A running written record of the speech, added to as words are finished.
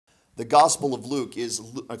The Gospel of Luke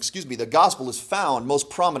the Gospel is found most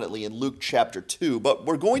prominently in Luke chapter 2, but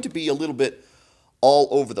we're going to be a little bit all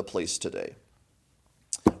over the place today.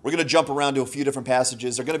 We're going to jump around to a few different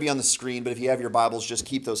passages. They're going to be on the screen, but if you have your Bibles, just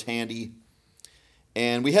keep those handy.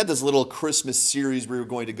 And we had this little Christmas series we were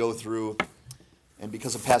going to go through, and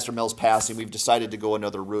because of Pastor Mel's passing, we've decided to go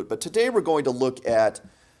another route. But today we're going to look at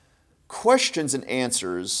questions and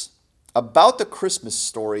answers about the Christmas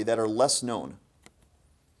story that are less known.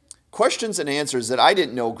 Questions and answers that I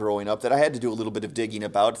didn't know growing up, that I had to do a little bit of digging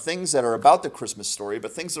about, things that are about the Christmas story,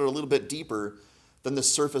 but things that are a little bit deeper than the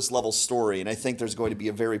surface level story. And I think there's going to be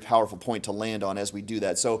a very powerful point to land on as we do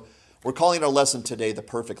that. So we're calling our lesson today The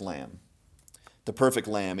Perfect Lamb. The Perfect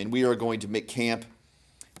Lamb. And we are going to make camp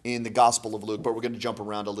in the Gospel of Luke, but we're going to jump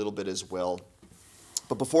around a little bit as well.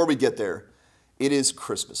 But before we get there, it is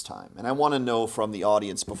Christmas time. And I want to know from the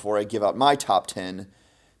audience before I give out my top 10,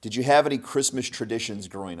 did you have any Christmas traditions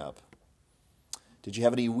growing up? Did you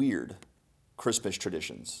have any weird Christmas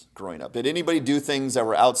traditions growing up? Did anybody do things that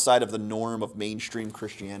were outside of the norm of mainstream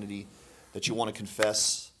Christianity that you want to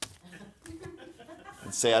confess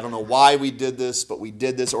and say, I don't know why we did this, but we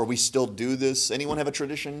did this, or we still do this? Anyone have a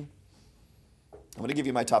tradition? I'm going to give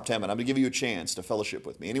you my top 10, and I'm going to give you a chance to fellowship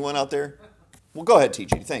with me. Anyone out there? Well, go ahead,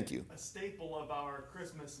 TG. Thank you. A staple of our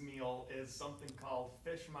Christmas meal is something called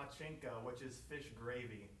fish machinka, which is fish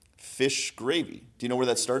gravy. Fish gravy. Do you know where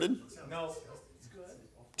that started? No.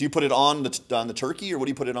 Do you put it on the turkey, or what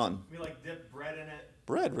do you put it on? We dip bread in it.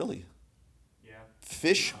 Bread, really? Yeah.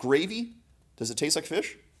 Fish gravy? Does it taste like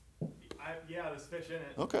fish? Yeah, there's fish in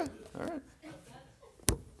it. Okay, all right.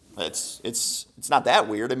 It's not that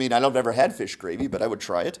weird. I mean, I've never had fish gravy, but I would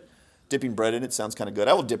try it. Dipping bread in it sounds kind of good.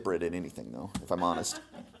 I will dip bread in anything, though, if I'm honest.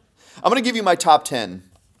 I'm going to give you my top 10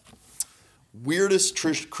 weirdest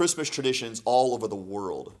Christmas traditions all over the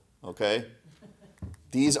world, okay?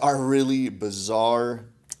 These are really bizarre.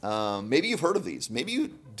 Maybe you've heard of these. Maybe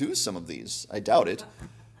you do some of these. I doubt it.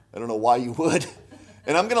 I don't know why you would.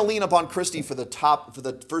 And I'm going to lean upon Christy for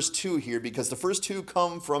the first two here, because the first two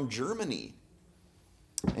come from Germany.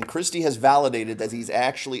 And Christy has validated that these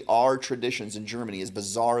actually are traditions in Germany, as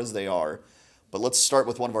bizarre as they are. But let's start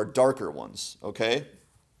with one of our darker ones, okay?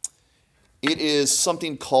 It is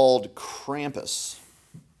something called Krampus.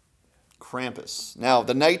 Krampus. Now,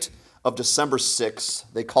 the night of December 6th,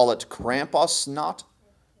 they call it Krampusnacht.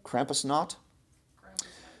 Krampusnacht?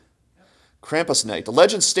 Krampus night. The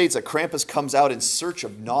legend states that Krampus comes out in search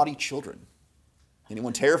of naughty children.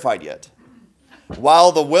 Anyone terrified yet?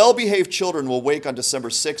 While the well-behaved children will wake on December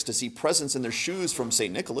 6th to see presents in their shoes from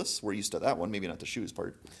St. Nicholas, we're used to that one, maybe not the shoes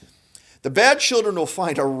part, the bad children will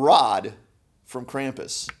find a rod from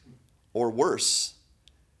Krampus, or worse,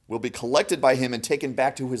 will be collected by him and taken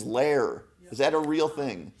back to his lair. Is that a real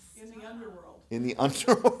thing? In the underworld. In the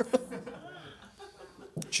underworld?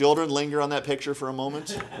 Children, linger on that picture for a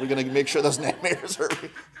moment. We're going to make sure those nightmares are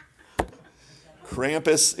real.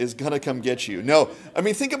 Krampus is going to come get you. No, I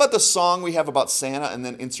mean, think about the song we have about Santa and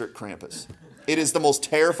then insert Krampus. It is the most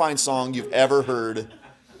terrifying song you've ever heard.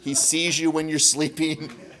 He sees you when you're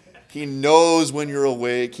sleeping. He knows when you're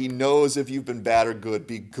awake. He knows if you've been bad or good.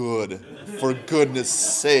 Be good, for goodness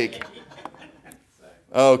sake.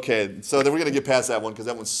 Okay, so then we're going to get past that one because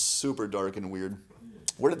that one's super dark and weird.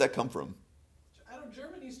 Where did that come from? I don't.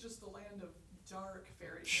 Germany's just the land of dark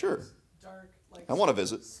fairy tales. Sure. Dark, like I want to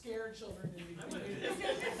visit. Scare children.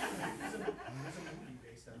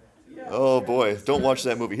 Oh boy, don't watch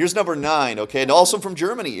that movie. Here's number 9, okay, and also from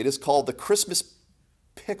Germany. It is called the Christmas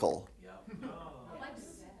pickle.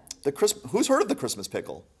 Who's heard of the Christmas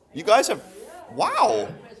pickle? You guys have? Wow.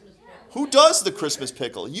 Who does the Christmas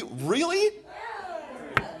pickle? You really?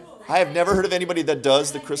 I have never heard of anybody that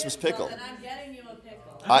does the Christmas pickle. And I'm getting you a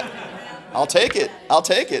pickle. I'll take it. I'll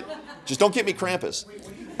take it. Just don't get me Krampus.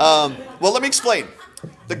 Well, let me explain.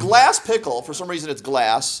 The glass pickle, for some reason it's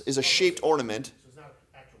glass, is a shaped ornament.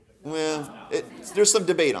 Well, there's some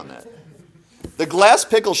debate on that. The glass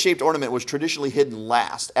pickle-shaped ornament was traditionally hidden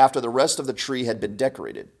last, after the rest of the tree had been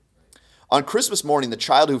decorated. On Christmas morning, the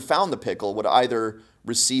child who found the pickle would either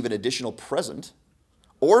receive an additional present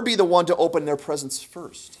or be the one to open their presents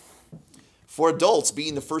first. For adults,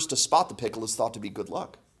 being the first to spot the pickle is thought to be good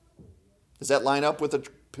luck. Does that line up with the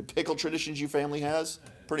pickle traditions your family has,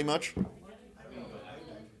 pretty much?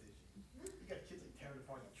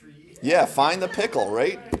 Yeah, find the pickle,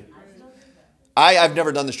 right? I've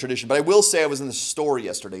never done this tradition, but I will say I was in the store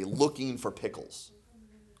yesterday looking for pickles.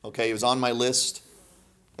 Okay, it was on my list,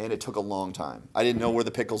 and it took a long time. I didn't know where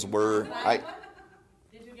the pickles were.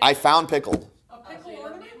 I found pickled. A pickle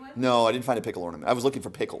ornament? No, I didn't find a pickle ornament. I was looking for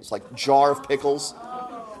pickles, like jar of pickles.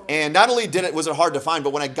 And not only was it hard to find,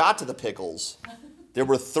 but when I got to the pickles, there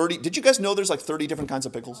were 30. Did you guys know there's like 30 different kinds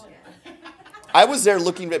of pickles? I was there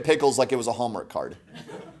looking at pickles like it was a Hallmark card.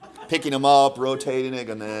 Picking them up, rotating it,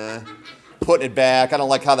 going, putting it back. I don't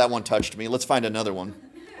like how that one touched me. Let's find another one.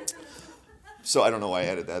 So I don't know why I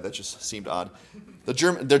added that. That just seemed odd. The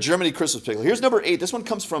Germany Christmas pickle. Here's number 8. This one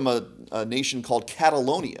comes from a nation called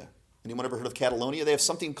Catalonia. Anyone ever heard of Catalonia? They have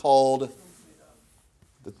something called...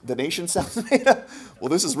 The nation sounds made up? Well,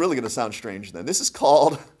 this is really going to sound strange then. This is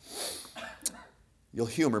called... You'll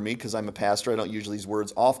humor me because I'm a pastor. I don't use these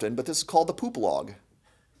words often, but this is called the poop log.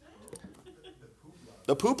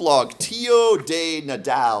 The poop log, Tio de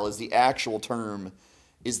Nadal is the actual term,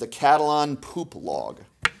 is the Catalan poop log.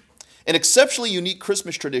 An exceptionally unique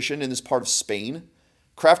Christmas tradition in this part of Spain.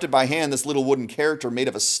 Crafted by hand, this little wooden character made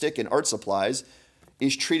of a stick and art supplies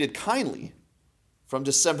is treated kindly from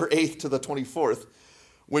December 8th to the 24th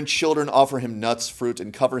when children offer him nuts, fruit,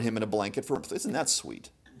 and cover him in a blanket for warmth. Isn't that sweet?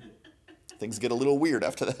 Things get a little weird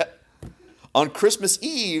after that. On Christmas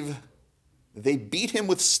Eve, they beat him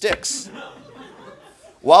with sticks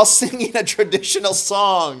while singing a traditional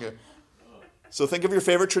song. So think of your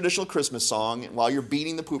favorite traditional Christmas song while you're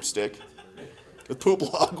beating the poop stick, the poop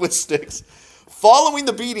log with sticks. Following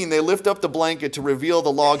the beating, they lift up the blanket to reveal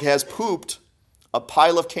the log has pooped a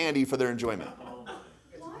pile of candy for their enjoyment.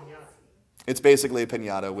 It's basically a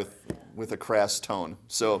piñata with a crass tone.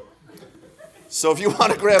 So if you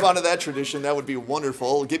want to grab onto that tradition, that would be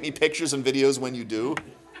wonderful. Get me pictures and videos when you do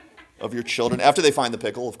of your children, after they find the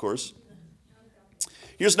pickle, of course.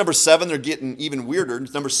 Here's number 7. They're getting even weirder.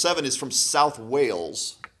 Number 7 is from South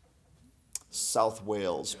Wales. South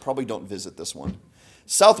Wales. Probably don't visit this one.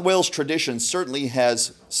 South Wales tradition certainly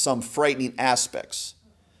has some frightening aspects.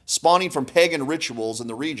 Spawning from pagan rituals in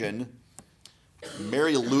the region,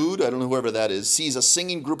 Mary Lude, I don't know whoever that is, sees a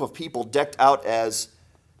singing group of people decked out as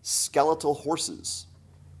skeletal horses.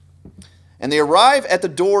 And they arrive at the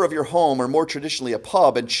door of your home, or more traditionally a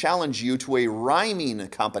pub, and challenge you to a rhyming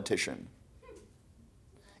competition.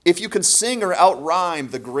 If you can sing or out-rhyme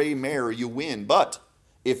the gray mare, you win. But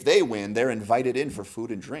if they win, they're invited in for food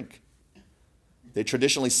and drink. They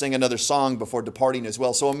traditionally sing another song before departing as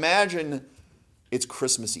well. So imagine it's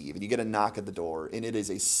Christmas Eve, and you get a knock at the door, and it is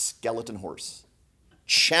a skeleton horse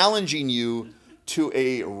challenging you to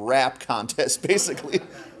a rap contest, basically,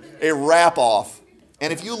 a rap-off.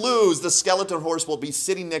 And if you lose, the skeleton horse will be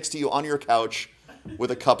sitting next to you on your couch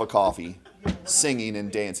with a cup of coffee, singing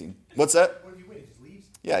and dancing. What's that? What if you win? It just leaves?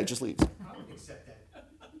 Yeah, it just leaves. I don't accept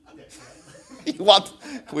that.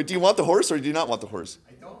 Do you want the horse or do you not want the horse?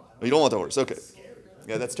 I don't. You don't want the horse. Okay.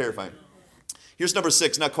 Yeah, that's terrifying. Here's number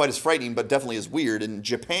 6, not quite as frightening, but definitely as weird. In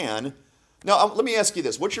Japan, now let me ask you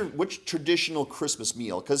this. Which traditional Christmas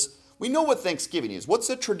meal? Because we know what Thanksgiving is. What's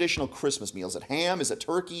a traditional Christmas meal? Is it ham? Is it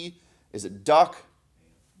turkey? Is it duck?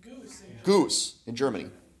 Goose. Goose in Germany.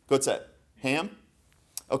 What's that? Ham?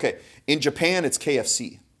 Okay. In Japan, it's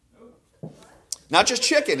KFC. Not just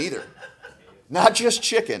chicken either. Not just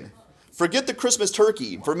chicken. Forget the Christmas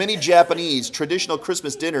turkey. For many Japanese, traditional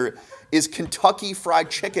Christmas dinner is Kentucky Fried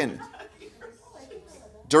Chicken.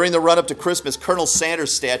 During the run-up to Christmas, Colonel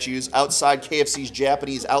Sanders statues outside KFC's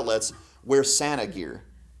Japanese outlets wear Santa gear.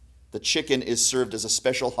 The chicken is served as a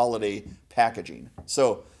special holiday packaging.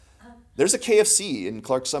 So there's a KFC in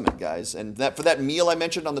Clark Summit, guys. And for that meal I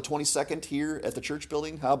mentioned on the 22nd here at the church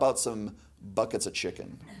building, how about some buckets of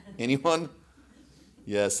chicken? Anyone?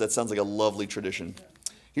 Yes, that sounds like a lovely tradition.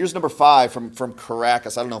 Here's number 5 from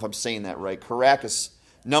Caracas. I don't know if I'm saying that right. Caracas,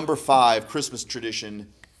 number 5, Christmas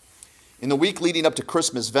tradition. In the week leading up to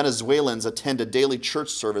Christmas, Venezuelans attend a daily church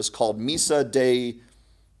service called Misa de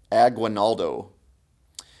Aguinaldo.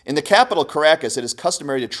 In the capital, Caracas, it is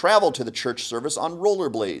customary to travel to the church service on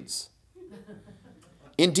rollerblades.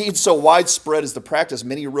 Indeed, so widespread is the practice,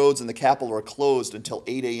 many roads in the capital are closed until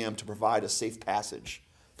 8 a.m. to provide a safe passage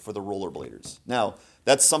for the rollerbladers. Now,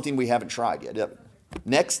 that's something we haven't tried yet.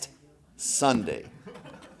 Next Sunday,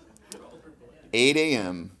 8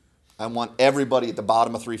 a.m., I want everybody at the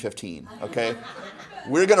bottom of 315, okay?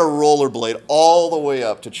 We're going to rollerblade all the way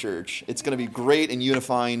up to church. It's going to be great and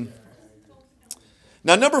unifying.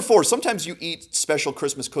 Now, number 4, sometimes you eat special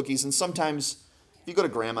Christmas cookies, and sometimes if you go to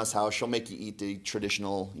Grandma's house, she'll make you eat the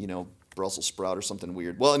traditional, Brussels sprout or something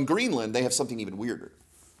weird. Well, in Greenland, they have something even weirder.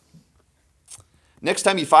 Next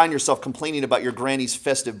time you find yourself complaining about your granny's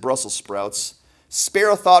festive Brussels sprouts, spare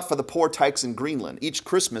a thought for the poor tykes in Greenland. Each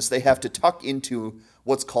Christmas, they have to tuck into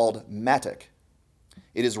what's called mattock.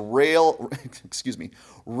 It is raw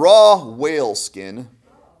whale skin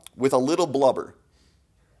with a little blubber.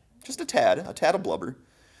 Just a tad of blubber,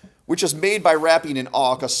 which is made by wrapping an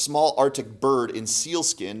auk, a small Arctic bird, in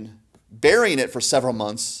sealskin, burying it for several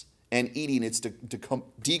months, and eating its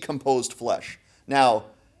decomposed flesh. Now,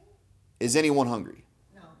 is anyone hungry?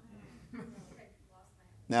 No.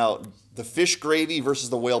 Now, the fish gravy versus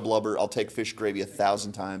the whale blubber, I'll take fish gravy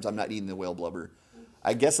 1,000 times. I'm not eating the whale blubber.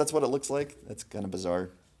 I guess that's what it looks like. That's kind of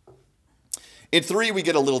bizarre. In 3, we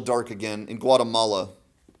get a little dark again, in Guatemala.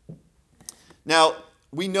 Now,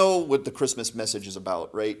 we know what the Christmas message is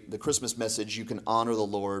about, right? The Christmas message, you can honor the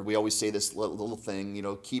Lord. We always say this little thing,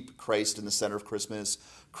 keep Christ in the center of Christmas.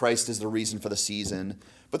 Christ is the reason for the season.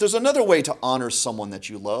 But there's another way to honor someone that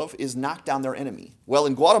you love, is knock down their enemy. Well,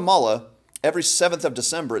 in Guatemala, every 7th of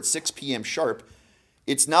December at 6 p.m. sharp,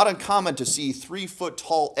 it's not uncommon to see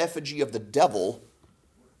 3-foot-tall effigy of the devil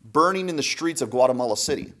burning in the streets of Guatemala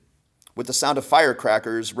City, with the sound of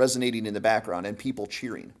firecrackers resonating in the background and people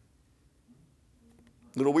cheering.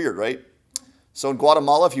 A little weird, right? So in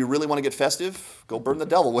Guatemala, if you really want to get festive, go burn the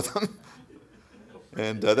devil with them.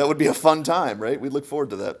 And that would be a fun time, right? We look forward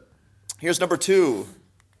to that. Here's number 2.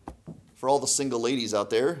 For all the single ladies out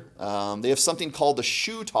there, they have something called the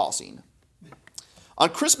shoe tossing. On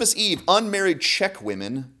Christmas Eve, unmarried Czech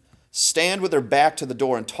women stand with their back to the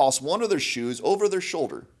door and toss one of their shoes over their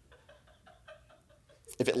shoulder.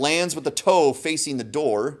 If it lands with the toe facing the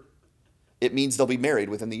door, it means they'll be married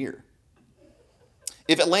within the year.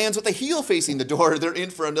 If it lands with the heel facing the door, they're in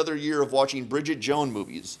for another year of watching Bridget Jones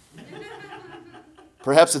movies.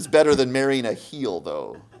 Perhaps it's better than marrying a heel,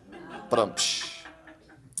 though. But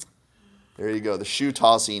there you go, the shoe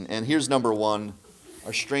tossing. And here's number 1.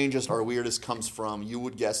 Our strangest, our weirdest comes from, you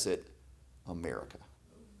would guess it, America.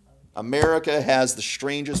 America has the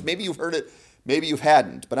strangest, maybe you've heard it, maybe you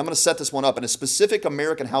hadn't, but I'm going to set this one up. In a specific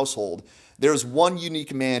American household, there's one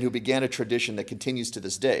unique man who began a tradition that continues to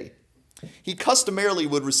this day. He customarily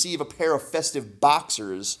would receive a pair of festive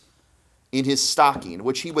boxers in his stocking,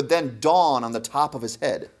 which he would then don on the top of his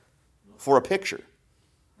head for a picture,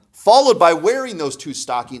 followed by wearing those 2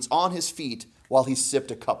 stockings on his feet while he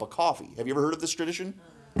sipped a cup of coffee. Have you ever heard of this tradition?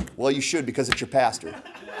 Well, you should, because it's your pastor.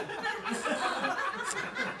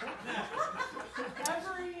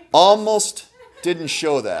 Almost didn't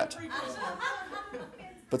show that.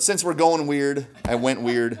 But since we're going weird, I went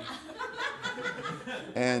weird.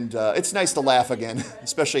 And it's nice to laugh again,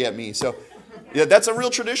 especially at me. So, yeah, that's a real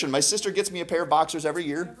tradition. My sister gets me a pair of boxers every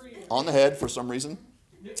year on the head for some reason.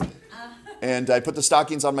 And I put the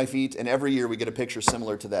stockings on my feet, and every year we get a picture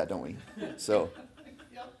similar to that, don't we? So,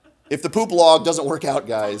 if the poop log doesn't work out,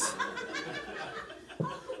 guys,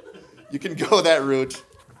 you can go that route.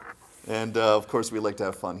 And, of course, we like to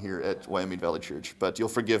have fun here at Wyoming Valley Church. But you'll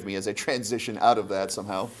forgive me as I transition out of that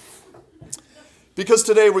somehow. Because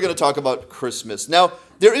today we're going to talk about Christmas. Now,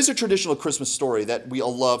 there is a traditional Christmas story that we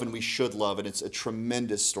all love and we should love, and it's a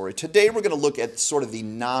tremendous story. Today we're going to look at sort of the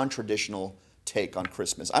non-traditional take on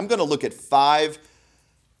Christmas. I'm going to look at 5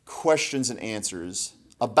 questions and answers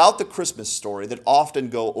about the Christmas story that often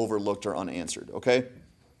go overlooked or unanswered, okay?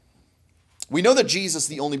 We know that Jesus,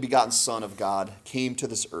 the only begotten Son of God, came to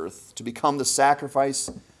this earth to become the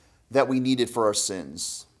sacrifice that we needed for our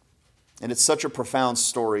sins. And it's such a profound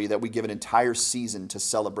story that we give an entire season to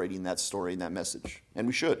celebrating that story and that message. And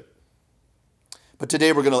we should. But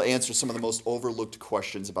today we're going to answer some of the most overlooked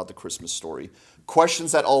questions about the Christmas story.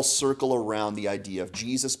 Questions that all circle around the idea of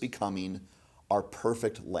Jesus becoming our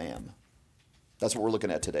perfect lamb. That's what we're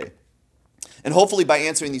looking at today. And hopefully by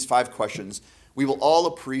answering these 5 questions, we will all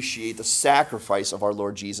appreciate the sacrifice of our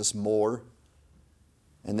Lord Jesus more,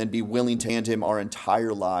 and then be willing to hand him our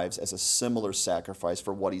entire lives as a similar sacrifice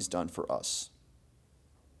for what he's done for us.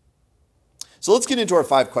 So let's get into our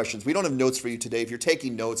 5 questions. We don't have notes for you today. If you're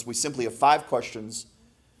taking notes, we simply have 5 questions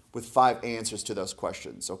with 5 answers to those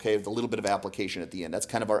questions, okay? With a little bit of application at the end. That's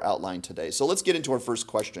kind of our outline today. So let's get into our first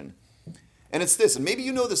question. And it's this, and maybe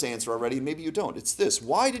you know this answer already, and maybe you don't. It's this: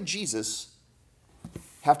 why did Jesus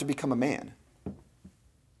have to become a man?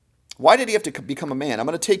 Why did he have to become a man? I'm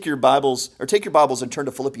going to take your Bibles and turn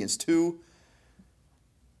to Philippians 2.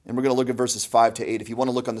 And we're going to look at verses 5 to 8. If you want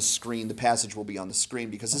to look on the screen, the passage will be on the screen,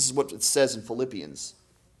 because this is what it says in Philippians.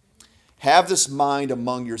 Have this mind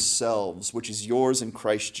among yourselves, which is yours in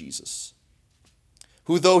Christ Jesus,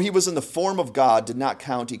 who, though he was in the form of God, did not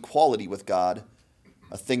count equality with God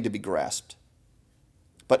a thing to be grasped,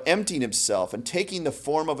 but emptied himself, and taking the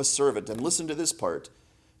form of a servant, and listen to this part,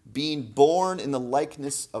 being born in the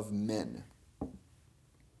likeness of men.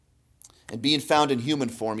 And being found in human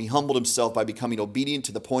form, he humbled himself by becoming obedient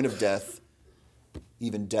to the point of death,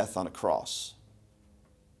 even death on a cross.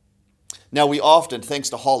 Now, we often, thanks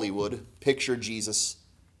to Hollywood, picture Jesus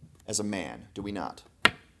as a man, do we not?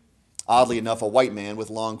 Oddly enough, a white man with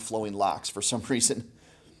long flowing locks for some reason.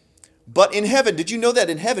 But in heaven, did you know that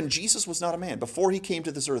in heaven, Jesus was not a man? Before he came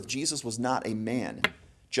to this earth, Jesus was not a man.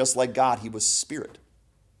 Just like God, he was spirit.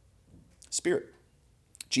 Spirit.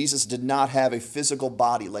 Jesus did not have a physical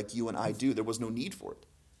body like you and I do. There was no need for it.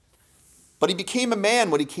 But he became a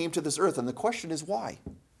man when he came to this earth. And the question is why?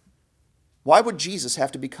 Why would Jesus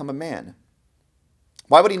have to become a man?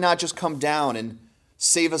 Why would he not just come down and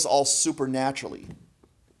save us all supernaturally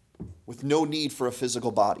with no need for a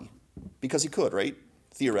physical body? Because he could, right?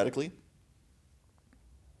 Theoretically.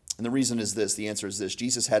 And the reason is this, the answer is this.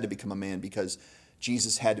 Jesus had to become a man because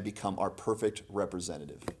Jesus had to become our perfect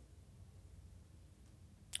representative.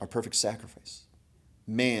 Our perfect sacrifice.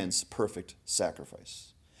 Man's perfect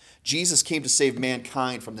sacrifice. Jesus came to save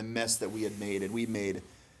mankind from the mess that we had made, and we made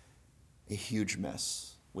a huge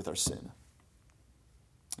mess with our sin.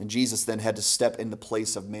 And Jesus then had to step in the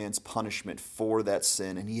place of man's punishment for that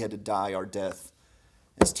sin, and he had to die our death,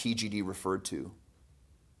 as TGD referred to.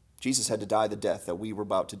 Jesus had to die the death that we were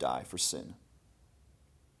about to die for sin.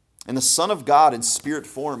 And the Son of God in spirit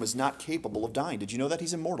form is not capable of dying. Did you know that?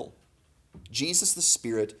 He's immortal. Jesus the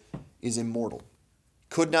Spirit is immortal.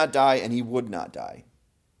 Could not die, and he would not die,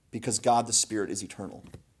 because God the Spirit is eternal.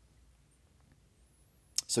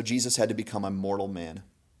 So Jesus had to become a mortal man.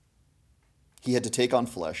 He had to take on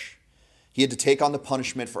flesh. He had to take on the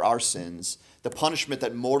punishment for our sins, the punishment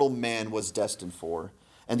that mortal man was destined for.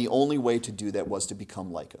 And the only way to do that was to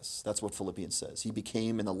become like us. That's what Philippians says. He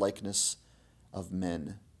became in the likeness of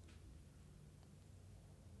men.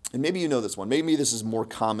 And maybe you know this one. Maybe this is more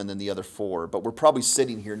common than the other four, but we're probably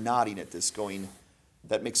sitting here nodding at this going,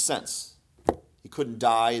 that makes sense. He couldn't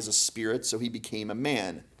die as a spirit, so he became a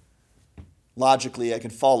man. Logically, I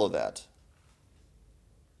can follow that.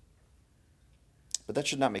 But that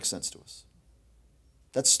should not make sense to us.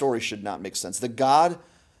 That story should not make sense.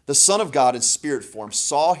 The Son of God in spirit form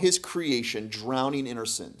saw his creation drowning in our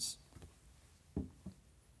sins.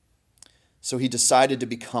 So he decided to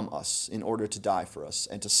become us in order to die for us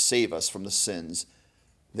and to save us from the sins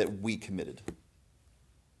that we committed.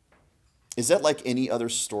 Is that like any other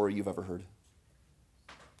story you've ever heard?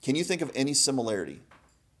 Can you think of any similarity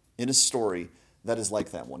in a story that is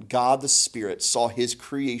like that one? God the Spirit saw his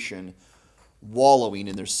creation wallowing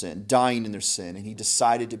in their sin, dying in their sin, and he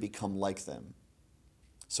decided to become like them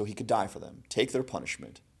so he could die for them, take their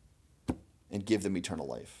punishment, and give them eternal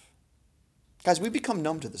life. Guys, we've become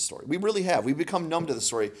numb to this story. We really have. We've become numb to the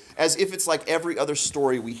story as if it's like every other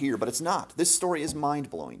story we hear, but it's not. This story is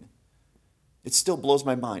mind-blowing. It still blows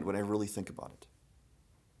my mind when I really think about it.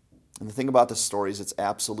 And the thing about this story is it's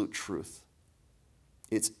absolute truth.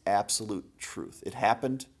 It's absolute truth. It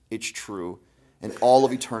happened, it's true, and all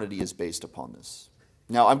of eternity is based upon this.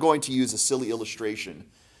 Now, I'm going to use a silly illustration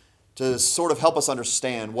to sort of help us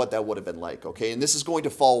understand what that would have been like, okay? And this is going to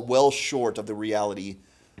fall well short of the reality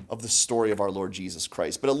of the story of our Lord Jesus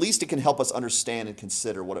Christ, but at least it can help us understand and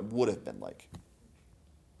consider what it would have been like.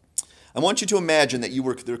 I want you to imagine that you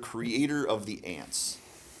were the creator of the ants.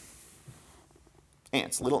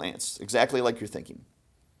 Ants, little ants, exactly like you're thinking.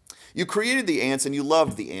 You created the ants and you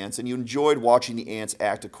loved the ants and you enjoyed watching the ants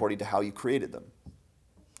act according to how you created them.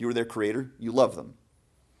 You were their creator, you loved them.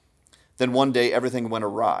 Then one day everything went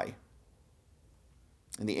awry.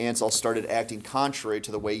 And the ants all started acting contrary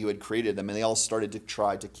to the way you had created them, and they all started to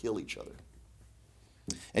try to kill each other.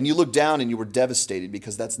 And you looked down and you were devastated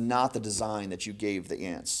because that's not the design that you gave the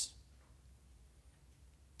ants.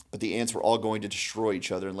 But the ants were all going to destroy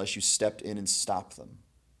each other unless you stepped in and stopped them.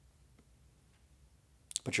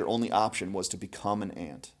 But your only option was to become an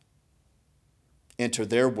ant. Enter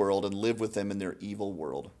their world and live with them in their evil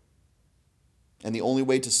world. And the only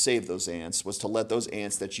way to save those ants was to let those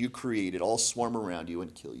ants that you created all swarm around you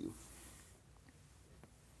and kill you.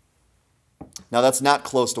 Now that's not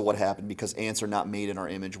close to what happened because ants are not made in our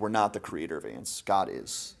image. We're not the creator of ants. God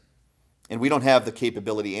is. And we don't have the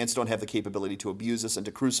capability, ants don't have the capability to abuse us and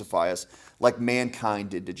to crucify us like mankind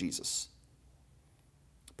did to Jesus.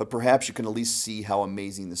 But perhaps you can at least see how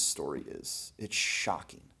amazing this story is. It's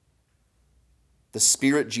shocking. The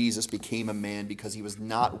Spirit Jesus became a man because he was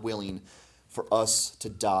not willing for us to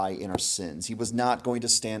die in our sins. He was not going to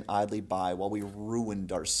stand idly by while we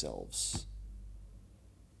ruined ourselves.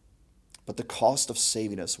 But the cost of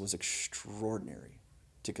saving us was extraordinary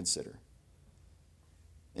to consider,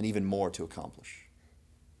 and even more to accomplish.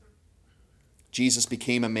 Jesus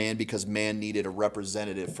became a man because man needed a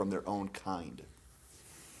representative from their own kind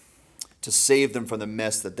to save them from the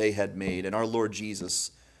mess that they had made, and our Lord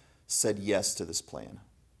Jesus said yes to this plan.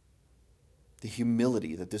 The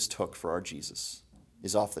humility that this took for our Jesus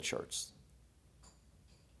is off the charts.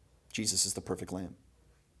 Jesus is the perfect Lamb.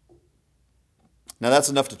 Now that's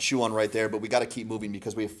enough to chew on right there, but we got to keep moving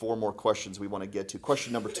because we have 4 more questions we want to get to.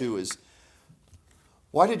 Question number 2 is,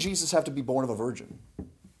 why did Jesus have to be born of a virgin?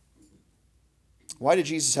 Why did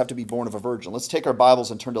Jesus have to be born of a virgin? Let's take our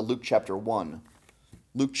Bibles and turn to Luke chapter 1.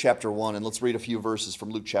 Luke chapter 1, and let's read a few verses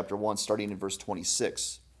from Luke chapter 1, starting in verse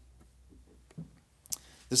 26.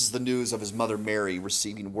 This is the news of his mother Mary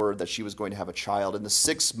receiving word that she was going to have a child. In the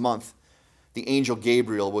 6th month, the angel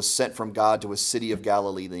Gabriel was sent from God to a city of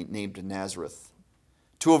Galilee named Nazareth,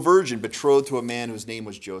 to a virgin betrothed to a man whose name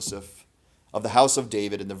was Joseph, of the house of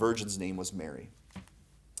David, and the virgin's name was Mary.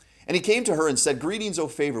 And he came to her and said, "Greetings, O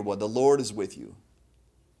favored one, the Lord is with you."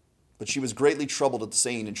 But she was greatly troubled at the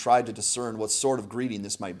saying and tried to discern what sort of greeting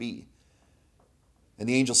this might be. And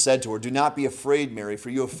the angel said to her, "Do not be afraid, Mary, for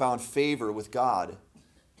you have found favor with God.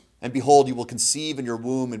 And behold, you will conceive in your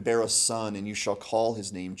womb and bear a son, and you shall call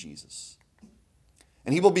his name Jesus.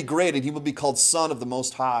 And he will be great, and he will be called Son of the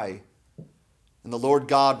Most High. And the Lord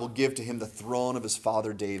God will give to him the throne of his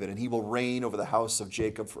father David, and he will reign over the house of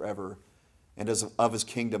Jacob forever, and of his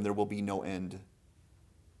kingdom there will be no end."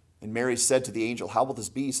 And Mary said to the angel, "How will this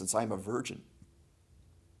be, since I am a virgin?"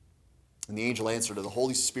 And the angel answered her, "The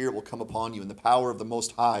Holy Spirit will come upon you, and the power of the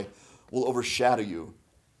Most High will overshadow you.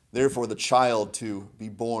 Therefore the child to be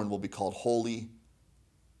born will be called Holy,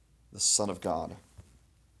 the Son of God."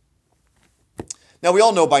 Now we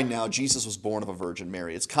all know by now Jesus was born of a virgin,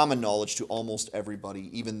 Mary. It's common knowledge to almost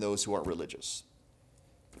everybody, even those who aren't religious.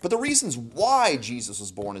 But the reasons why Jesus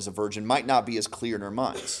was born as a virgin might not be as clear in our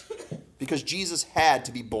minds. Because Jesus had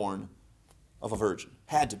to be born of a virgin.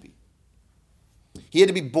 Had to be. He had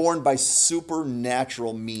to be born by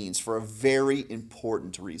supernatural means for a very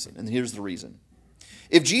important reason. And here's the reason.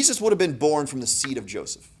 If Jesus would have been born from the seed of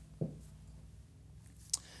Joseph,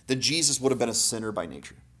 then Jesus would have been a sinner by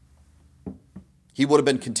nature. He would have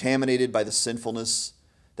been contaminated by the sinfulness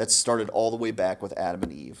that started all the way back with Adam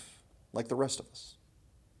and Eve, like the rest of us.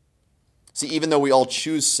 See, even though we all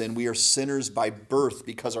choose sin, we are sinners by birth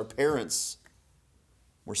because our parents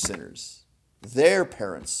were sinners. Their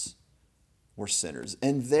parents were sinners,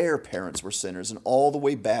 and their parents were sinners, and all the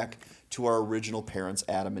way back to our original parents,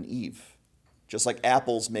 Adam and Eve. Just like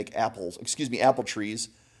apple trees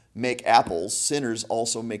make apples, sinners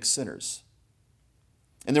also make sinners.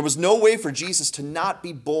 And there was no way for Jesus to not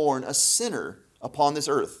be born a sinner upon this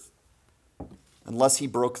earth unless he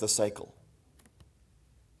broke the cycle.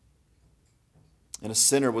 And a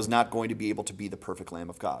sinner was not going to be able to be the perfect Lamb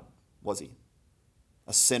of God, was he?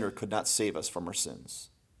 A sinner could not save us from our sins.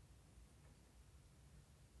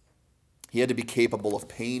 He had to be capable of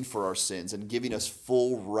paying for our sins and giving us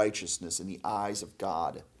full righteousness in the eyes of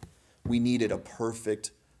God. We needed a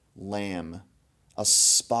perfect lamb, a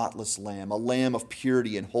spotless lamb, a lamb of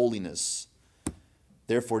purity and holiness.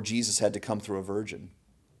 Therefore, Jesus had to come through a virgin.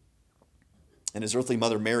 And his earthly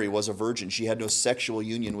mother Mary was a virgin. She had no sexual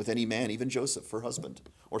union with any man, even Joseph, her husband,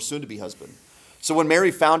 or soon-to-be husband. So when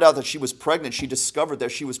Mary found out that she was pregnant, she discovered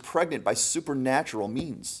that she was pregnant by supernatural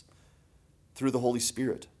means through the Holy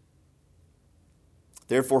Spirit.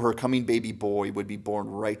 Therefore, her coming baby boy would be born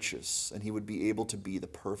righteous, and he would be able to be the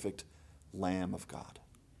perfect Lamb of God.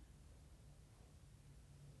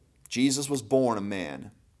 Jesus was born a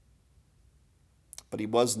man, but he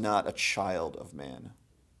was not a child of man,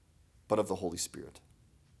 but of the Holy Spirit.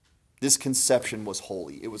 This conception was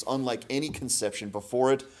holy. It was unlike any conception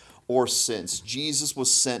before it or since. Jesus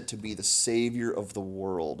was sent to be the Savior of the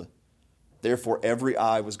world. Therefore, every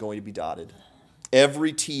I was going to be dotted.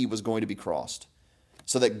 Every T was going to be crossed,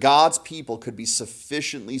 so that God's people could be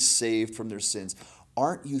sufficiently saved from their sins.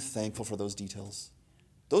 Aren't you thankful for those details?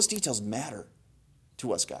 Those details matter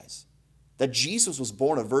to us, guys. That Jesus was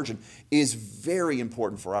born a virgin is very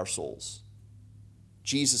important for our souls.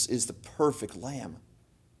 Jesus is the perfect Lamb.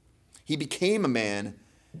 He became a man,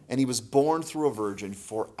 and he was born through a virgin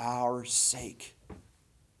for our sake.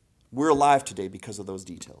 We're alive today because of those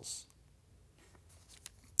details.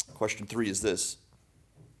 Question 3 is this.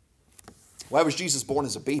 Why was Jesus born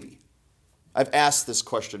as a baby? I've asked this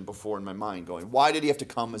question before in my mind, going, why did he have to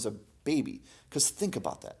come as a baby? Because think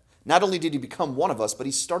about that. Not only did he become one of us, but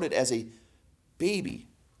he started as a baby.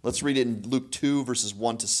 Let's read it in Luke 2, verses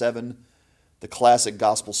 1 to 7, the classic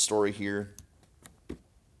gospel story here.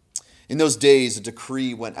 In those days, a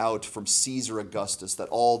decree went out from Caesar Augustus that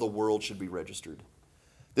all the world should be registered.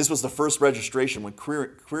 This was the first registration when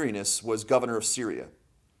Quirinius was governor of Syria.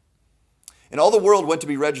 And all the world went to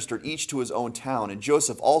be registered, each to his own town. And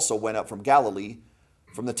Joseph also went up from Galilee,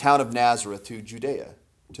 from the town of Nazareth to Judea,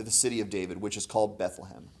 to the city of David, which is called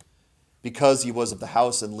Bethlehem, because he was of the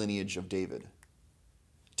house and lineage of David,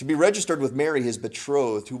 to be registered with Mary, his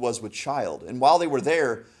betrothed, who was with child. And while they were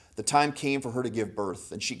there, the time came for her to give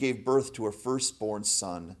birth, and she gave birth to her firstborn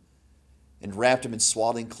son, and wrapped him in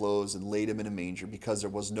swaddling clothes and laid him in a manger, because there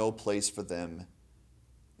was no place for them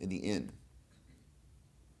in the inn.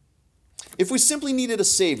 If we simply needed a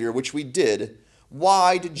Savior, which we did,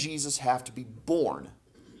 why did Jesus have to be born?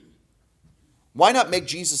 Why not make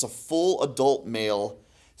Jesus a full adult male,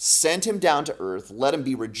 send him down to earth, let him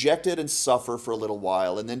be rejected and suffer for a little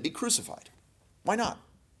while, and then be crucified? Why not?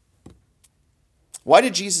 Why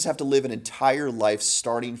did Jesus have to live an entire life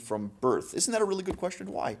starting from birth? Isn't that a really good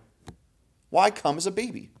question? Why? Why come as a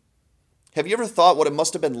baby? Have you ever thought what it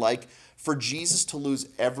must have been like for Jesus to lose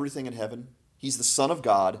everything in heaven? He's the Son of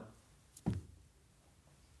God,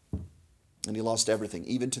 and he lost everything,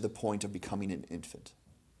 even to the point of becoming an infant.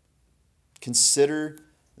 Consider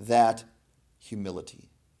that humility.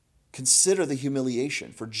 Consider the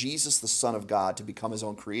humiliation for Jesus, the Son of God, to become his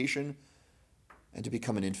own creation and to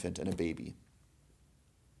become an infant and a baby.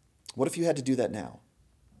 What if you had to do that now?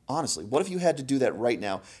 Honestly, what if you had to do that right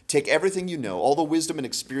now? Take everything you know, all the wisdom and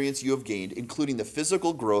experience you have gained, including the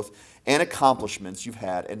physical growth and accomplishments you've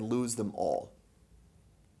had, and lose them all.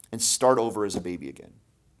 And start over as a baby again.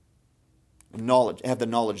 Have the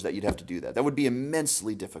knowledge that you'd have to do that. That would be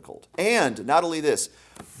immensely difficult. And not only this,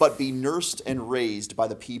 but be nursed and raised by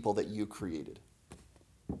the people that you created.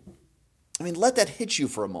 I mean, let that hit you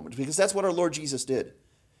for a moment, because that's what our Lord Jesus did.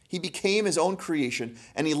 He became his own creation,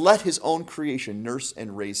 and he let his own creation nurse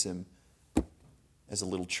and raise him as a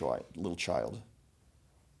little child.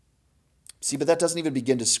 See, but that doesn't even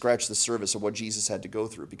begin to scratch the surface of what Jesus had to go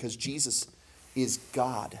through, because Jesus is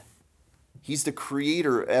God. He's the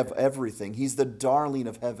creator of everything. He's the darling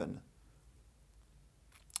of heaven.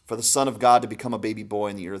 For the Son of God to become a baby boy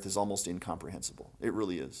in the earth is almost incomprehensible. It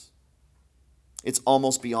really is. It's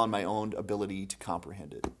almost beyond my own ability to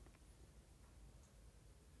comprehend it.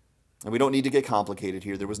 And we don't need to get complicated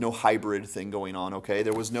here. There was no hybrid thing going on, okay?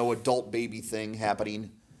 There was no adult baby thing happening.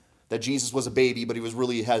 That Jesus was a baby, but he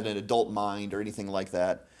really had an adult mind or anything like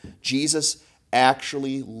that. Jesus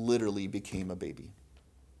actually, literally became a baby.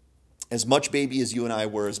 As much baby as you and I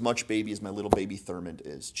were, as much baby as my little baby Thurmond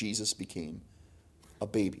is, Jesus became a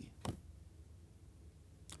baby.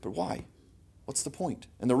 But why? What's the point?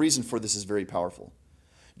 And the reason for this is very powerful.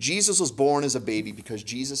 Jesus was born as a baby because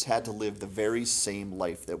Jesus had to live the very same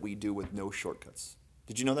life that we do with no shortcuts.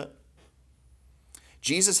 Did you know that?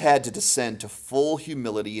 Jesus had to descend to full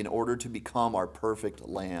humility in order to become our perfect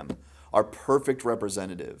lamb, our perfect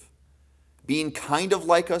representative. Being kind of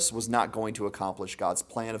like us was not going to accomplish God's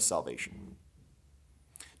plan of salvation.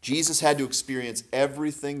 Jesus had to experience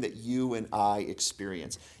everything that you and I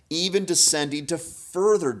experience, even descending to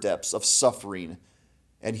further depths of suffering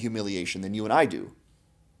and humiliation than you and I do.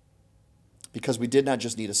 Because we did not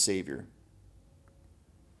just need a Savior.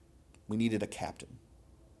 We needed a captain.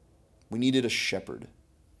 We needed a shepherd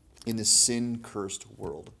in this sin-cursed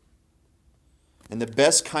world. And the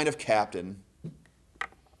best kind of captain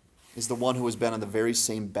is the one who has been on the very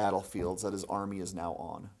same battlefields that his army is now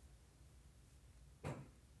on.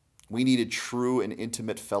 We needed true and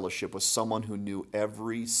intimate fellowship with someone who knew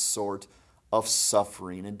every sort of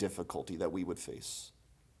suffering and difficulty that we would face.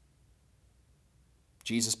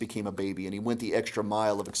 Jesus became a baby, and he went the extra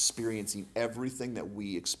mile of experiencing everything that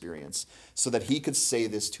we experience so that he could say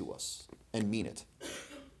this to us and mean it.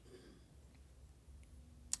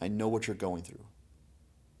 I know what you're going through.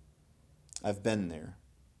 I've been there,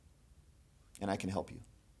 and I can help you.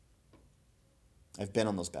 I've been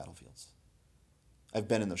on those battlefields. I've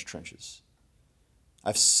been in those trenches.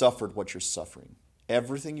 I've suffered what you're suffering.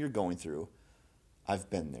 Everything you're going through, I've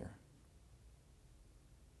been there.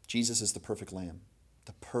 Jesus is the perfect lamb.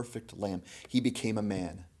 The perfect lamb. He became a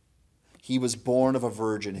man. He was born of a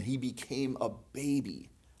virgin, and he became a baby,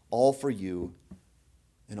 all for you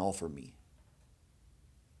and all for me.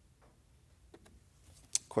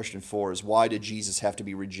 Question 4 is, why did Jesus have to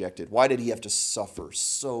be rejected? Why did he have to suffer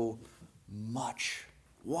so much?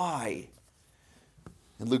 Why?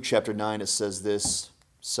 In Luke chapter 9, it says this,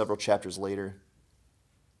 several chapters later.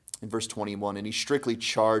 In verse 21, and he strictly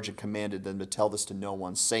charged and commanded them to tell this to no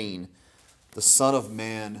one, saying, the Son of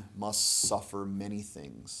Man must suffer many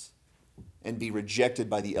things, and be rejected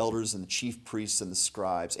by the elders and the chief priests and the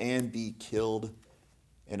scribes, and be killed,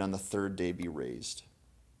 and on the third day be raised.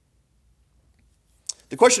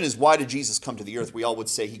 The question is, why did Jesus come to the earth? We all would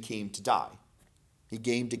say he came to die. He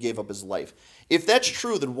came to give up his life. If that's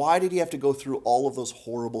true, then why did he have to go through all of those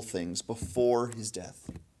horrible things before his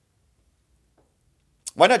death?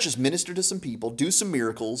 Why not just minister to some people, do some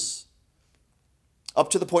miracles, up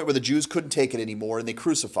to the point where the Jews couldn't take it anymore and they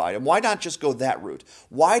crucified him? Why not just go that route?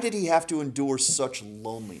 Why did he have to endure such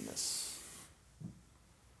loneliness?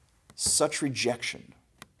 such rejection,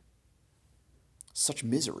 such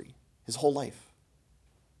misery his whole life.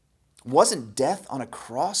 Wasn't death on a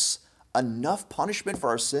cross enough punishment for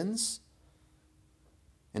our sins?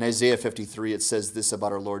 In Isaiah 53, it says this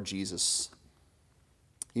about our Lord Jesus.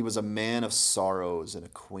 He was a man of sorrows and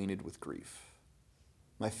acquainted with grief.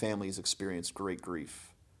 My family has experienced great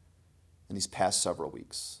grief in these past several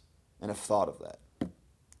weeks, and have thought of that.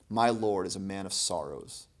 My Lord is a man of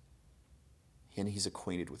sorrows, and he's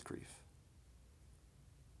acquainted with grief.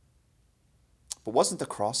 But wasn't the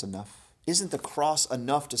cross enough? Isn't the cross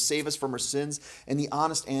enough to save us from our sins? And the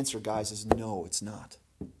honest answer, guys, is no, it's not.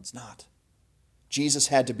 It's not. Jesus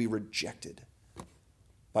had to be rejected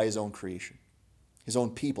by his own creation, his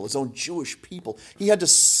own people, his own Jewish people. He had to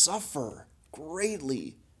suffer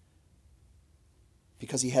greatly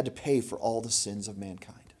because he had to pay for all the sins of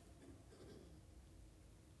mankind.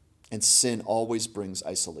 And sin always brings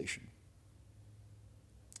isolation.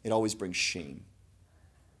 It always brings shame.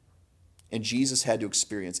 And Jesus had to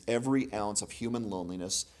experience every ounce of human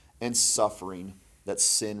loneliness and suffering that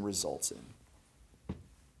sin results in.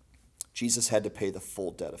 Jesus had to pay the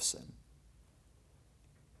full debt of sin.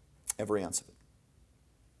 Every ounce of it.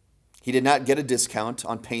 He did not get a discount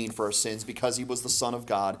on paying for our sins because he was the Son of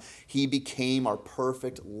God. He became our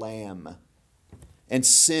perfect lamb. And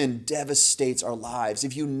sin devastates our lives.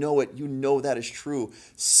 If you know it, you know that is true.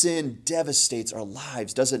 Sin devastates our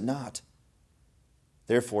lives, does it not?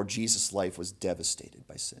 Therefore, Jesus' life was devastated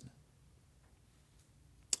by sin.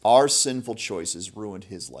 Our sinful choices ruined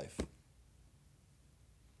his life.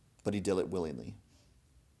 But he did it willingly.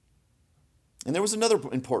 And there was another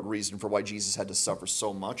important reason for why Jesus had to suffer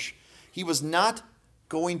so much. He was not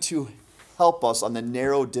going to help us on the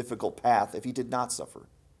narrow, difficult path if he did not suffer.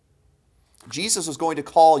 Jesus was going to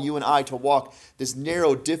call you and I to walk this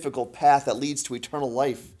narrow, difficult path that leads to eternal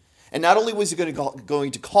life. And not only was he going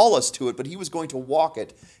to call us to it, but he was going to walk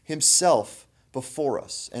it himself before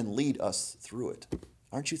us and lead us through it.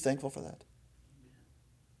 Aren't you thankful for that?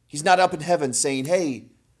 He's not up in heaven saying, hey,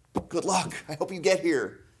 good luck, I hope you get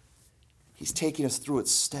here. He's taking us through it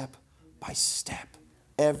step by step,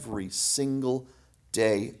 every single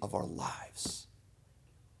day of our lives.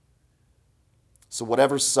 So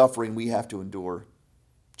whatever suffering we have to endure,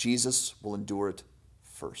 Jesus will endure it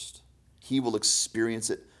first. He will experience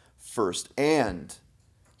it first, and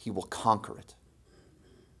he will conquer it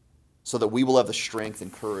so that we will have the strength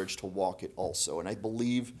and courage to walk it also. And I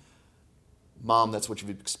believe, Mom, that's what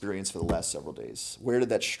you've experienced for the last several days. Where did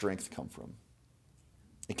that strength come from?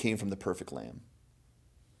 It came from the perfect Lamb.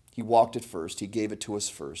 He walked it first. He gave it to us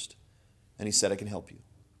first. And he said, I can help you.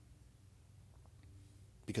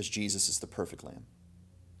 Because Jesus is the perfect Lamb.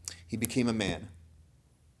 He became a man.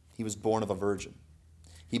 He was born of a virgin.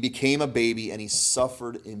 He became a baby, and he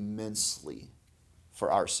suffered immensely for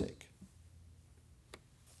our sake.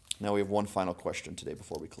 Now we have one final question today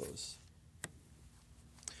before we close.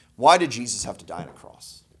 Why did Jesus have to die on a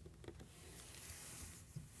cross?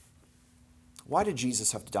 Why did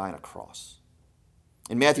Jesus have to die on a cross?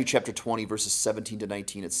 In Matthew chapter 20, verses 17 to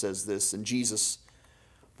 19, it says this, and Jesus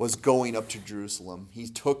was going up to Jerusalem. He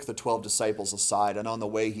took the 12 disciples aside, and on the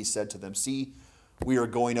way he said to them, see, we are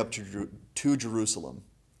going up to Jerusalem.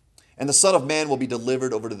 And the Son of Man will be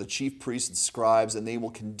delivered over to the chief priests and scribes, and they will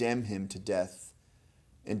condemn him to death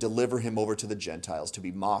and deliver him over to the Gentiles to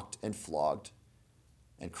be mocked and flogged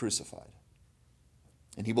and crucified.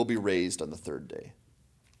 And he will be raised on the third day.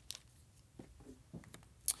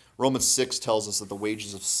 Romans 6 tells us that the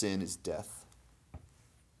wages of sin is death.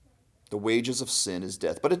 The wages of sin is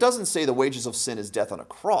death. But it doesn't say the wages of sin is death on a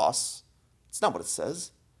cross. It's not what it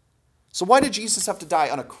says. So why did Jesus have to die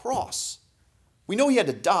on a cross? We know he had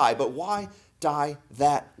to die, but why die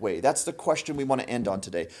that way? That's the question we want to end on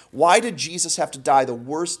today. Why did Jesus have to die the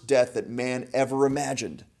worst death that man ever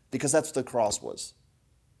imagined? Because that's what the cross was.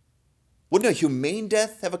 Wouldn't a humane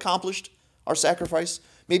death have accomplished our sacrifice?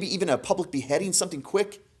 Maybe even a public beheading, something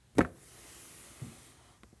quick?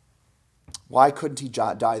 Why couldn't he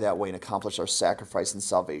die that way and accomplish our sacrifice and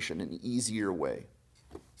salvation in an easier way?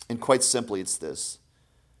 And quite simply, it's this.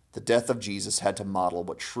 The death of Jesus had to model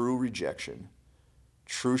what true rejection,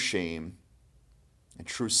 true shame, and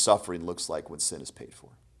true suffering looks like when sin is paid for.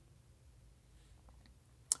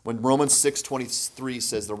 When Romans 6:23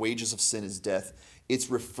 says the wages of sin is death, it's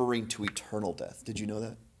referring to eternal death. Did you know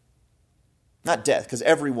that? Not death, because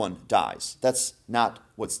everyone dies. That's not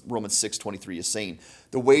what Romans 6:23 is saying.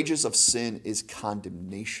 The wages of sin is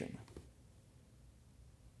condemnation.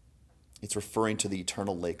 It's referring to the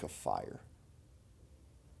eternal lake of fire.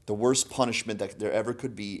 The worst punishment that there ever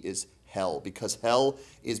could be is hell, because hell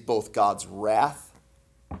is both God's wrath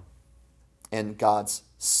and God's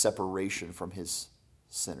separation from his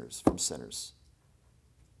sinners, from sinners.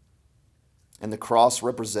 And the cross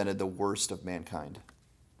represented the worst of mankind.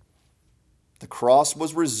 The cross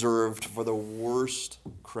was reserved for the worst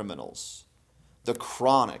criminals, the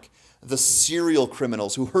chronic, the serial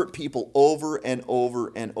criminals who hurt people over and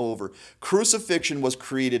over and over. Crucifixion was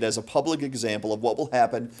created as a public example of what will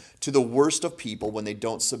happen to the worst of people when they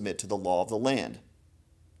don't submit to the law of the land,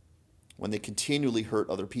 when they continually hurt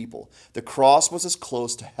other people. The cross was as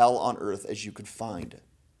close to hell on earth as you could find.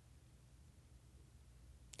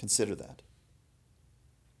 Consider that.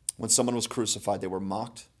 When someone was crucified, they were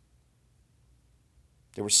mocked,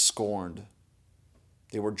 they were scorned,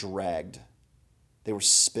 they were dragged, they were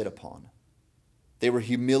spit upon. They were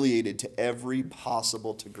humiliated to every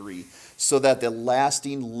possible degree so that the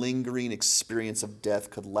lasting, lingering experience of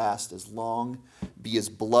death could last as long, be as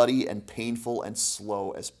bloody and painful and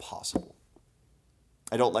slow as possible.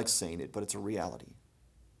 I don't like saying it, but it's a reality.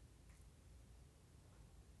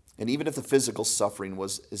 And even if the physical suffering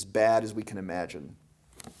was as bad as we can imagine,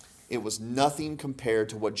 it was nothing compared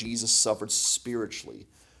to what Jesus suffered spiritually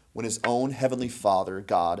when his own heavenly Father,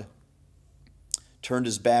 God, turned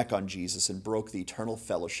his back on Jesus and broke the eternal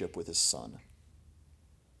fellowship with his Son.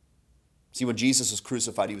 See, when Jesus was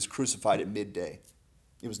crucified, he was crucified at midday.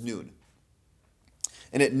 It was noon.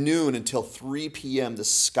 And at noon until 3 p.m., the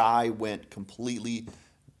sky went completely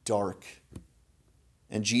dark.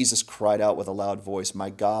 And Jesus cried out with a loud voice,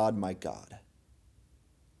 my God,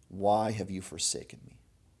 why have you forsaken me?"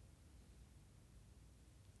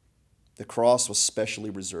 The cross was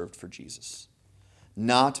specially reserved for Jesus,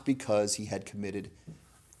 not because he had committed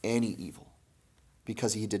any evil,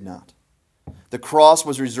 because he did not. The cross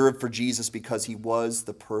was reserved for Jesus because he was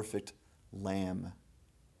the perfect Lamb.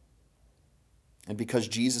 And because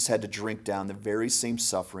Jesus had to drink down the very same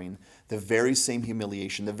suffering, the very same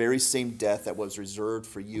humiliation, the very same death that was reserved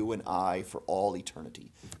for you and I for all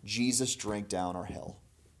eternity. Jesus drank down our hell.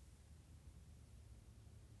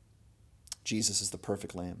 Jesus is the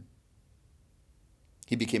perfect Lamb.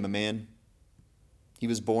 He became a man. He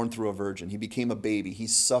was born through a virgin. He became a baby. He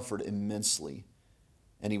suffered immensely.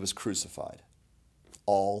 And he was crucified.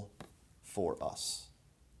 All for us.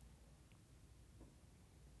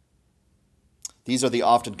 These are the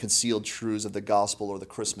often concealed truths of the gospel or the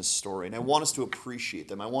Christmas story. And I want us to appreciate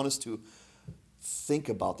them. I want us to think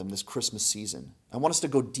about them this Christmas season. I want us to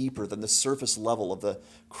go deeper than the surface level of the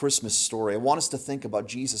Christmas story. I want us to think about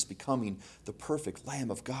Jesus becoming the perfect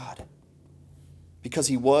Lamb of God. Because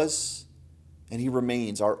he was and he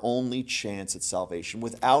remains our only chance at salvation.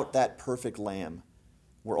 Without that perfect Lamb,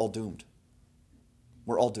 we're all doomed.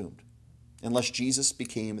 We're all doomed. Unless Jesus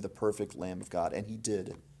became the perfect Lamb of God. And he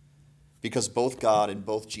did. Because both God and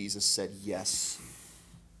both Jesus said yes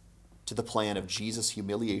to the plan of Jesus'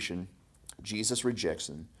 humiliation, Jesus'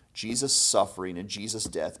 rejection, Jesus' suffering, and Jesus'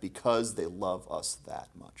 death because they love us that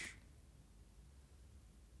much.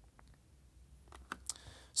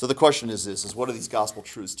 So the question is this, what do these gospel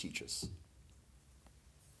truths teach us?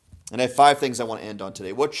 And I have 5 things I want to end on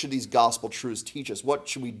today. What should these gospel truths teach us? What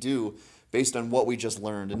should we do based on what we just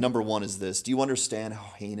learned? And number 1 is this. Do you understand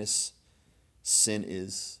how heinous sin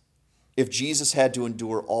is? If Jesus had to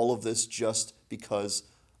endure all of this just because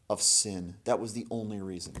of sin, that was the only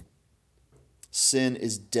reason. Sin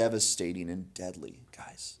is devastating and deadly,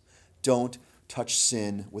 guys. Don't touch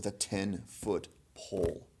sin with a 10-foot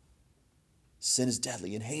pole. Sin is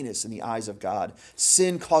deadly and heinous in the eyes of God.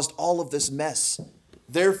 Sin caused all of this mess.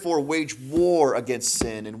 Therefore, wage war against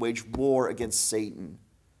sin and wage war against Satan.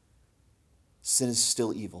 Sin is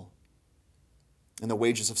still evil. And the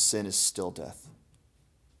wages of sin is still death.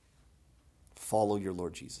 Follow your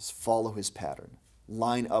Lord Jesus. Follow his pattern.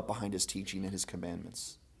 Line up behind his teaching and his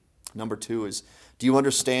commandments. Number 2 is, do you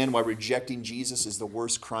understand why rejecting Jesus is the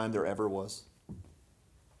worst crime there ever was?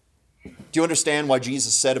 Do you understand why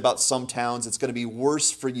Jesus said about some towns it's going to be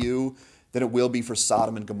worse for you than it will be for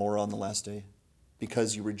Sodom and Gomorrah on the last day?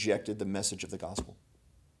 Because you rejected the message of the gospel.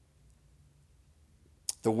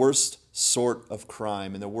 The worst sort of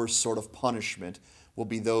crime and the worst sort of punishment will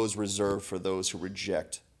be those reserved for those who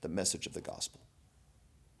reject the message of the gospel.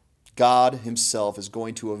 God himself is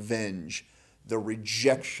going to avenge the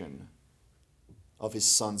rejection of his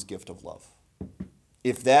Son's gift of love.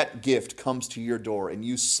 If that gift comes to your door and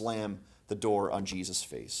you slam the door on Jesus'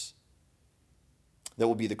 face, that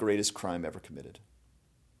will be the greatest crime ever committed.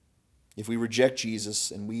 If we reject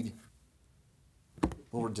Jesus, and we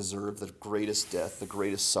will deserve the greatest death, the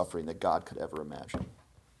greatest suffering that God could ever imagine.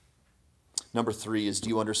 Number 3 is, do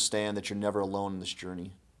you understand that you're never alone in this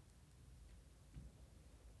journey?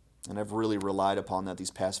 And I've really relied upon that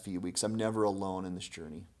these past few weeks. I'm never alone in this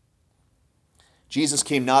journey. Jesus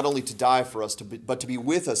came not only to die for us, but to be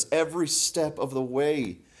with us every step of the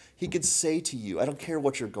way. He could say to you, I don't care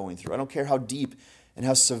what you're going through. I don't care how deep and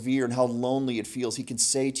how severe and how lonely it feels. He can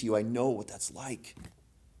say to you, I know what that's like.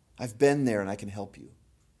 I've been there and I can help you.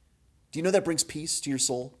 Do you know that brings peace to your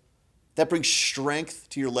soul? That brings strength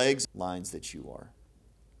to your legs, lines that you are.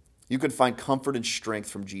 You can find comfort and strength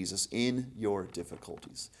from Jesus in your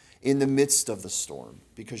difficulties, in the midst of the storm,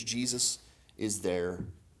 because Jesus is there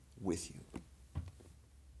with you.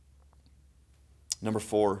 Number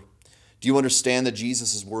 4, do you understand that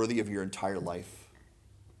Jesus is worthy of your entire life?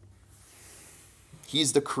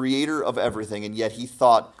 He's the creator of everything, and yet he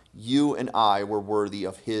thought you and I were worthy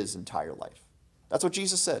of his entire life. That's what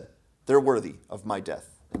Jesus said. They're worthy of my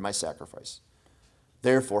death and my sacrifice.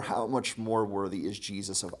 Therefore, how much more worthy is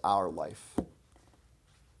Jesus of our life?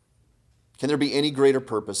 Can there be any greater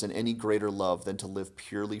purpose and any greater love than to live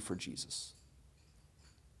purely for Jesus?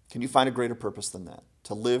 Can you find a greater purpose than that?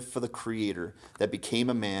 To live for the Creator that became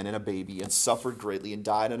a man and a baby and suffered greatly and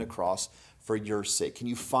died on a cross for your sake. Can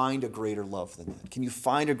you find a greater love than that? Can you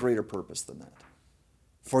find a greater purpose than that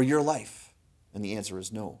for your life? And the answer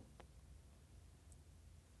is no.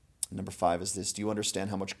 Number 5 is this. Do you understand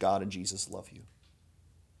how much God and Jesus love you?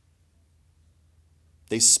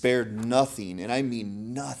 They spared nothing, and I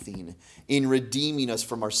mean nothing, in redeeming us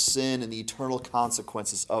from our sin and the eternal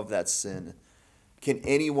consequences of that sin. Can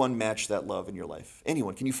anyone match that love in your life?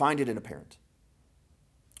 Anyone? Can you find it in a parent?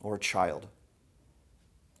 Or a child?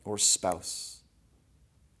 Or a spouse?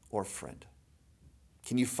 Or a friend?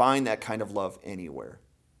 Can you find that kind of love anywhere?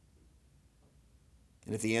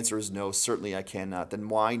 And if the answer is no, certainly I cannot, then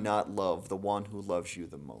why not love the one who loves you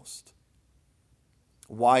the most?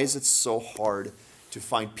 Why is it so hard to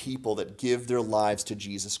find people that give their lives to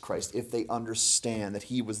Jesus Christ if they understand that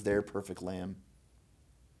he was their perfect lamb?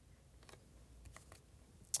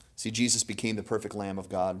 See, Jesus became the perfect Lamb of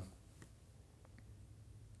God.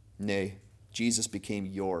 Nay, Jesus became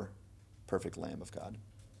your perfect Lamb of God.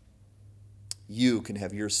 You can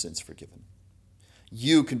have your sins forgiven.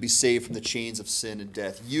 You can be saved from the chains of sin and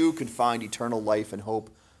death. You can find eternal life and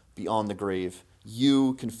hope beyond the grave.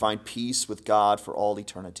 You can find peace with God for all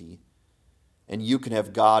eternity. And you can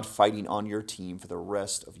have God fighting on your team for the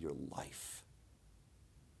rest of your life.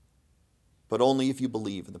 But only if you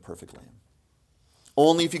believe in the perfect Lamb.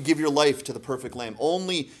 Only if you give your life to the perfect Lamb.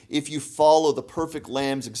 Only if you follow the perfect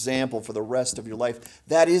Lamb's example for the rest of your life.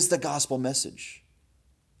 That is the gospel message.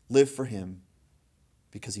 Live for him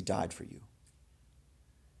because he died for you.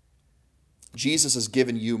 Jesus has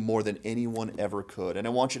given you more than anyone ever could. And I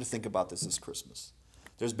want you to think about this Christmas.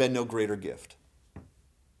 There's been no greater gift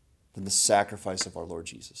than the sacrifice of our Lord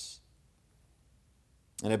Jesus.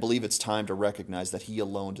 And I believe it's time to recognize that he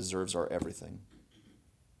alone deserves our everything.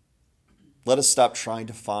 Let us stop trying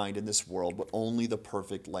to find in this world what only the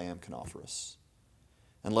perfect Lamb can offer us.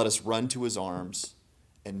 And let us run to his arms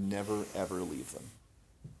and never, ever leave them.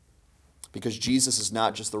 Because Jesus is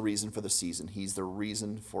not just the reason for the season. He's the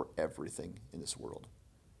reason for everything in this world.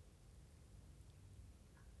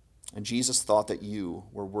 And Jesus thought that you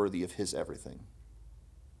were worthy of his everything.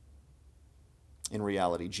 In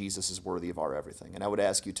reality, Jesus is worthy of our everything. And I would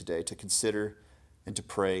ask you today to consider and to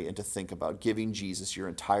pray and to think about giving Jesus your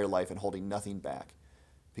entire life and holding nothing back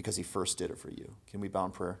because he first did it for you. Can we bow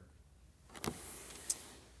in prayer?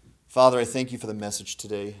 Father, I thank you for the message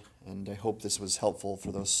today, and I hope this was helpful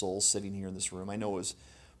for those souls sitting here in this room. I know it was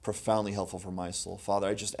profoundly helpful for my soul. Father,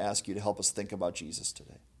 I just ask you to help us think about Jesus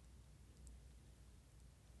today.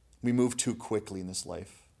 We move too quickly in this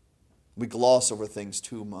life. We gloss over things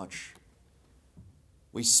too much.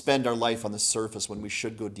 We spend our life on the surface when we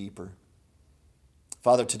should go deeper.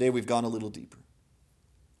 Father, today we've gone a little deeper.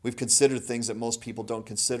 We've considered things that most people don't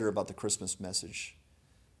consider about the Christmas message.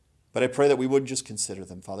 But I pray that we wouldn't just consider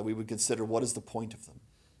them, Father. We would consider what is the point of them.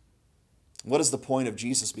 What is the point of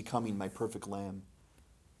Jesus becoming my perfect Lamb?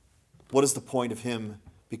 What is the point of him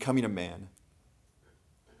becoming a man?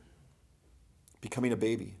 Becoming a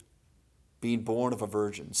baby? Being born of a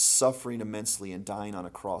virgin, suffering immensely and dying on a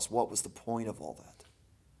cross. What was the point of all that?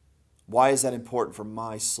 Why is that important for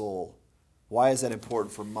my soul? Why is that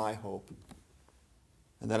important for my hope?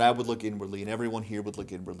 And that I would look inwardly, and everyone here would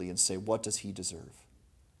look inwardly and say, what does he deserve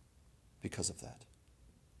because of that?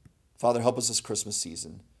 Father, help us this Christmas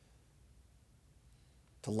season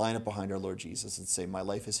to line up behind our Lord Jesus and say, my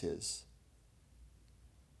life is his.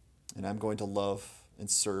 And I'm going to love and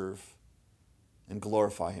serve and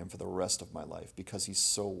glorify him for the rest of my life because he's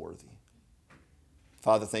so worthy.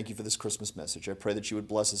 Father, thank you for this Christmas message. I pray that you would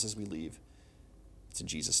bless us as we leave. It's in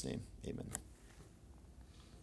Jesus' name. Amen.